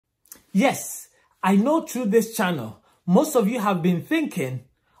Yes, I know through this channel, most of you have been thinking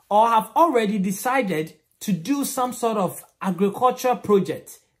or have already decided to do some sort of agriculture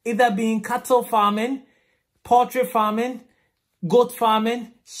project, either being cattle farming, poultry farming, goat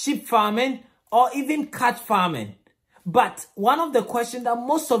farming, sheep farming, or even cat farming. But one of the questions that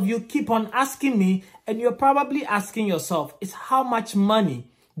most of you keep on asking me, and you're probably asking yourself, is how much money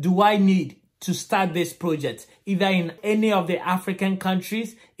do I need to start this project, either in any of the African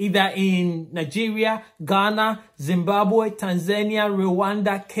countries, either in Nigeria, Ghana, Zimbabwe, Tanzania,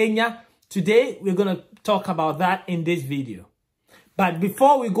 Rwanda, Kenya. Today, we're going to talk about that in this video. But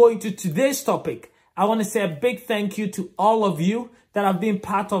before we go into today's topic, I want to say a big thank you to all of you that have been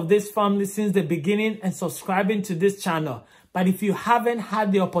part of this family since the beginning and subscribing to this channel. But if you haven't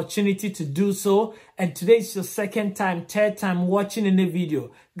had the opportunity to do so, and today is your second time, third time watching in the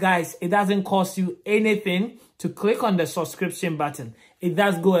video, guys, it doesn't cost you anything to click on the subscription button. It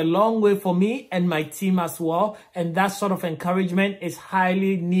does go a long way for me and my team as well, and that sort of encouragement is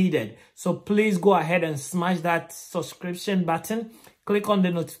highly needed. So please go ahead and smash that subscription button. Click on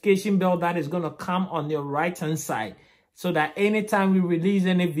the notification bell that is going to come on your right hand side, so that anytime we release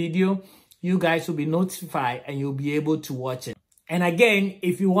any video, you guys will be notified and you'll be able to watch it. And again,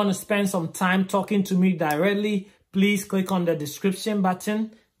 if you want to spend some time talking to me directly, please click on the description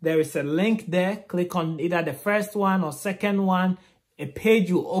button. There is a link there. Click on either the first one or second one. A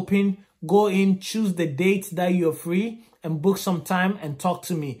page will open. Go in, choose the date that you're free, and book some time and talk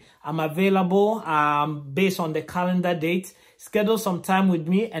to me. I'm available based on the calendar date. Schedule some time with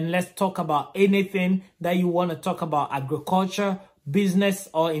me and let's talk about anything that you want to talk about: agriculture, business,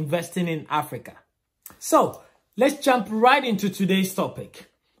 or investing in Africa. So let's jump right into today's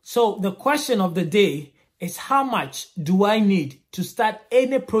topic. So the question of the day is, how much do I need to start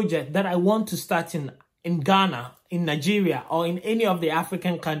any project that I want to start in Ghana, in Nigeria, or in any of the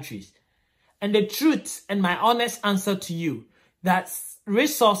African countries? And the truth and my honest answer to you, that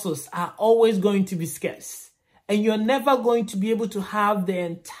resources are always going to be scarce. And you're never going to be able to have the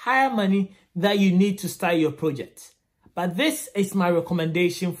entire money that you need to start your project. But this is my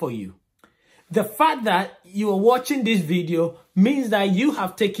recommendation for you. The fact that you are watching this video means that you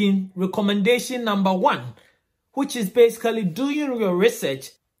have taken recommendation number 1, which is basically doing your research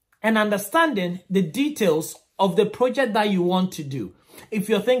and understanding the details of the project that you want to do. If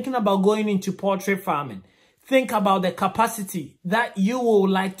you're thinking about going into poultry farming, think about the capacity that you would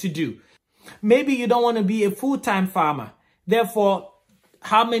like to do. Maybe you don't want to be a full-time farmer. Therefore,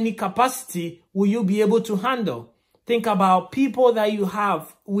 how many capacity will you be able to handle? Think about people that you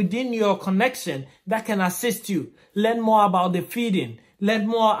have within your connection that can assist you. Learn more about the feeding. Learn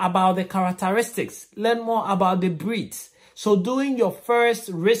more about the characteristics. Learn more about the breeds. So doing your first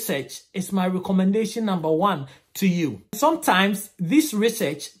research is my recommendation number 1 to you. Sometimes this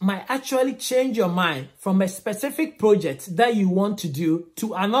research might actually change your mind from a specific project that you want to do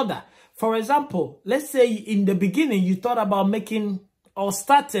to another. For example, let's say in the beginning you thought about making or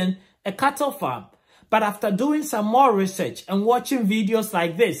starting a cattle farm. But after doing some more research and watching videos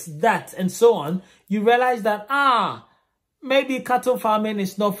like this, that, and so on, you realize that, maybe cattle farming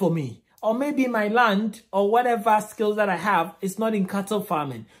is not for me. Or maybe my land or whatever skills that I have is not in cattle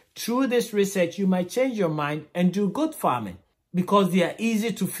farming. Through this research, you might change your mind and do goat farming because they are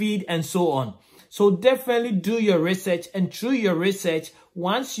easy to feed and so on. So definitely do your research, and through your research,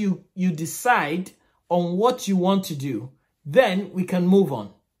 once you decide on what you want to do, then we can move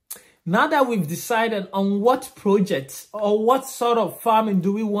on. Now that we've decided on what projects or what sort of farming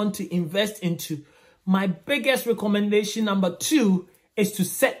do we want to invest into, my biggest recommendation number 2 is to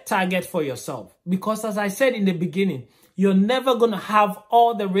set target for yourself. Because as I said in the beginning, you're never going to have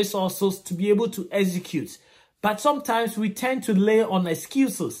all the resources to be able to execute. But sometimes we tend to lay on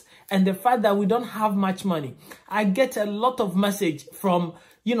excuses and the fact that we don't have much money. I get a lot of message from,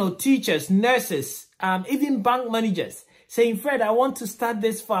 teachers, nurses, even bank managers saying, Fred, I want to start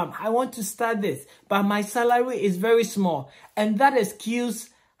this farm. I want to start this, but my salary is very small. And that excuse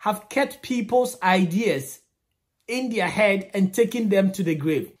have kept people's ideas in their head and taking them to the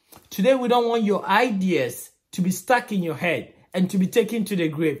grave. Today, we don't want your ideas to be stuck in your head and to be taken to the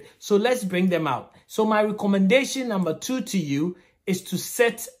grave. So let's bring them out. So my recommendation number 2 to you is to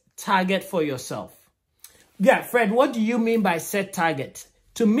set target for yourself. Yeah, Fred, what do you mean by set target?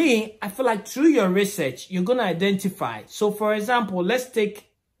 To me, I feel like through your research, you're going to identify. So for example, let's take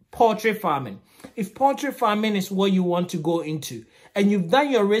poultry farming. If poultry farming is what you want to go into, and you've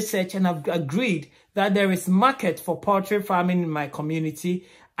done your research and have agreed that there is market for poultry farming in my community,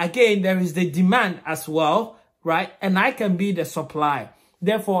 again, there is the demand as well, right? And I can be the supplier.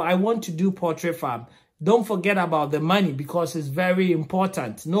 Therefore, I want to do poultry farm. Don't forget about the money because it's very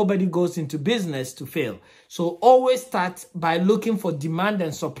important. Nobody goes into business to fail. So always start by looking for demand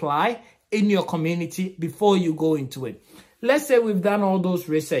and supply in your community before you go into it. Let's say we've done all those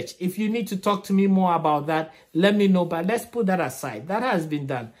research. If you need to talk to me more about that, let me know. But let's put that aside. That has been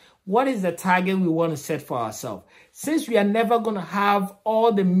done. What is the target we want to set for ourselves? Since we are never going to have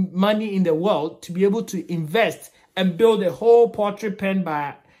all the money in the world to be able to invest and build a whole poultry pen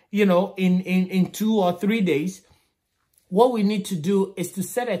by, in 2 or 3 days, what we need to do is to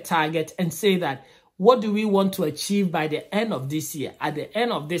set a target and say that, what do we want to achieve by the end of this year, at the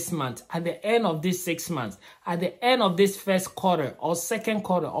end of this month, at the end of this 6 months, at the end of this first quarter or second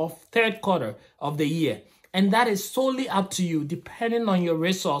quarter or third quarter of the year? And that is solely up to you, depending on your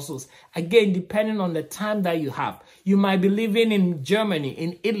resources. Again, depending on the time that you have. You might be living in Germany,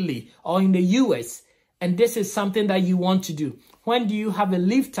 in Italy, or in the US, and this is something that you want to do. When do you have a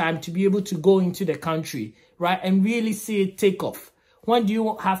leave time to be able to go into the country, right, and really see it take off? When do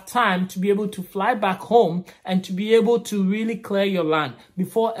you have time to be able to fly back home and to be able to really clear your land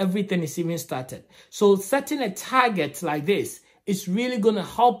before everything is even started? So setting a target like this is really going to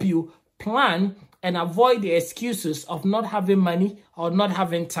help you plan and avoid the excuses of not having money or not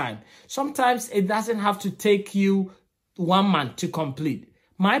having time. Sometimes it doesn't have to take you 1 month to complete.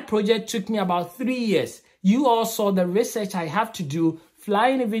 My project took me about 3 years. You all saw the research I have to do,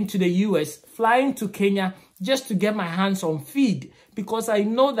 flying even to the US, flying to Kenya, just to get my hands on feed, because I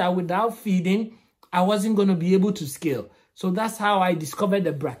know that without feeding, I wasn't going to be able to scale. So that's how I discovered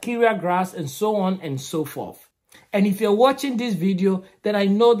the brachiaria grass and so on and so forth. And if you're watching this video, then I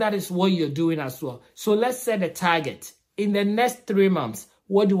know that is what you're doing as well. So let's set a target. In the next 3 months,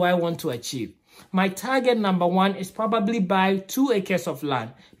 what do I want to achieve? My target number 1 is probably buy 2 acres of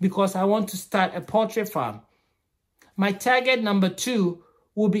land because I want to start a poultry farm. My target number 2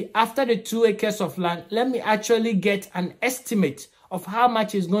 will be, after the 2 acres of land, let me actually get an estimate of how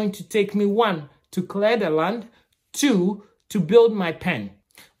much it's going to take me, 1, to clear the land, 2, to build my pen.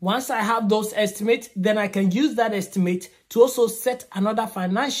 Once I have those estimates, then I can use that estimate to also set another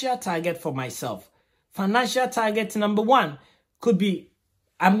financial target for myself. Financial target number 1 could be,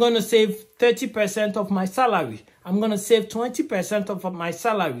 I'm going to save 30% of my salary. I'm going to save 20% of my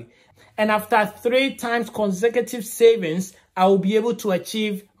salary. And after 3 times consecutive savings, I will be able to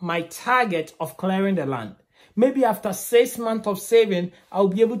achieve my target of clearing the land. Maybe after 6 months of saving, I will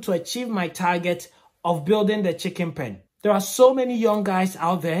be able to achieve my target of building the chicken pen. There are so many young guys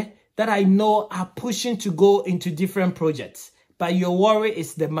out there that I know are pushing to go into different projects. But your worry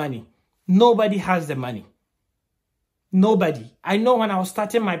is the money. Nobody has the money. Nobody. I know when I was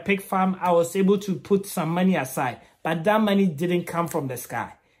starting my pig farm, I was able to put some money aside. But that money didn't come from the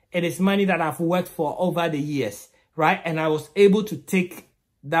sky. It is money that I've worked for over the years, right? And I was able to take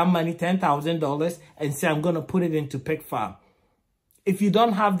that money, $10,000, and say I'm going to put it into pig farm. If you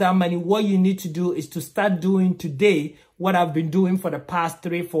don't have that money, what you need to do is to start doing today what I've been doing for the past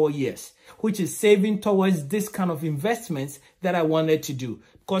 3-4 years, which is saving towards this kind of investments that I wanted to do.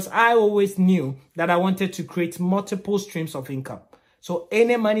 Because I always knew that I wanted to create multiple streams of income. So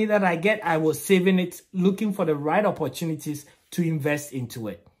any money that I get, I was saving it, looking for the right opportunities to invest into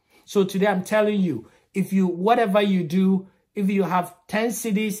it. So today I'm telling you, whatever you do, if you have 10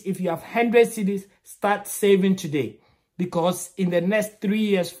 cedis, if you have 100 cedis, start saving today. Because in the next 3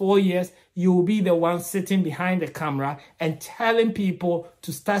 years, 4 years, you will be the one sitting behind the camera and telling people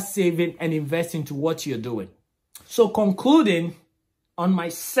to start saving and invest into what you're doing. So concluding on my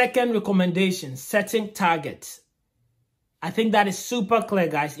second recommendation, setting targets. I think that is super clear,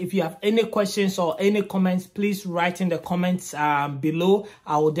 guys. If you have any questions or any comments, please write in the comments below.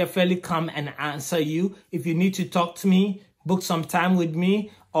 I will definitely come and answer you. If you need to talk to me, book some time with me,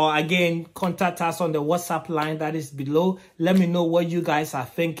 or again, contact us on the WhatsApp line that is below. Let me know what you guys are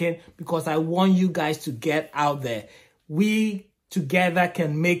thinking, because I want you guys to get out there. We together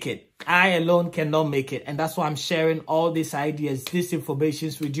can make it. I alone cannot make it. And that's why I'm sharing all these ideas, these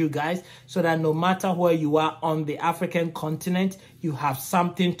informations with you guys, so that no matter where you are on the African continent, you have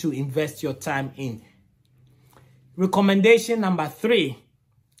something to invest your time in. Recommendation number 3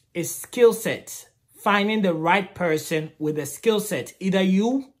 is skill set. Finding the right person with a skill set. Either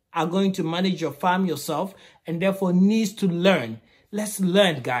you are going to manage your farm yourself and therefore needs to learn. Let's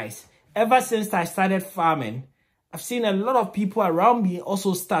learn, guys. Ever since I started farming, I've seen a lot of people around me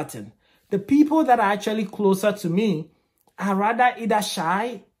also starting. The people that are actually closer to me are rather either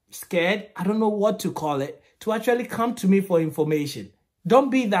shy, scared, I don't know what to call it, to actually come to me for information.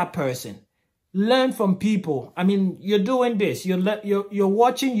 Don't be that person. Learn from people. I mean, you're doing this. You're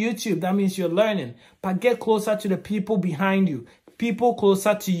watching YouTube. That means you're learning. But get closer to the people behind you. People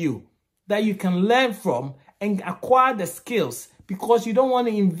closer to you. that you can learn from and acquire the skills, because you don't want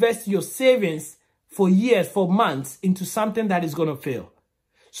to invest your savings for years, for months into something that is going to fail.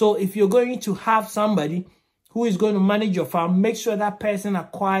 So if you're going to have somebody who is going to manage your farm, make sure that person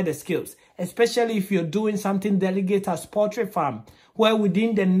acquire the skills, especially if you're doing something delicate as poultry farm, where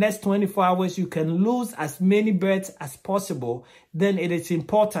within the next 24 hours you can lose as many birds as possible. Then it is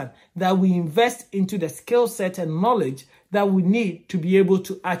important that we invest into the skill set and knowledge that we need to be able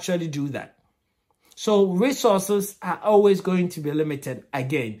to actually do that. So resources are always going to be limited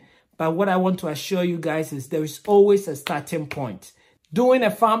again. But what I want to assure you guys is there is always a starting point. Doing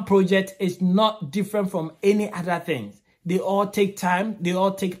a farm project is not different from any other things. They all take time, they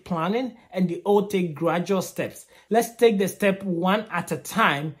all take planning, and they all take gradual steps. Let's take the step one at a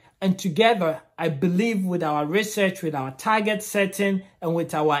time, and together, I believe with our research, with our target setting, and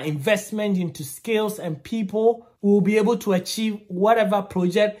with our investment into skills and people, we will be able to achieve whatever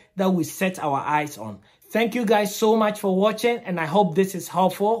project that we set our eyes on. Thank you guys so much for watching, and I hope this is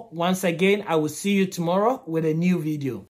helpful. Once again, I will see you tomorrow with a new video.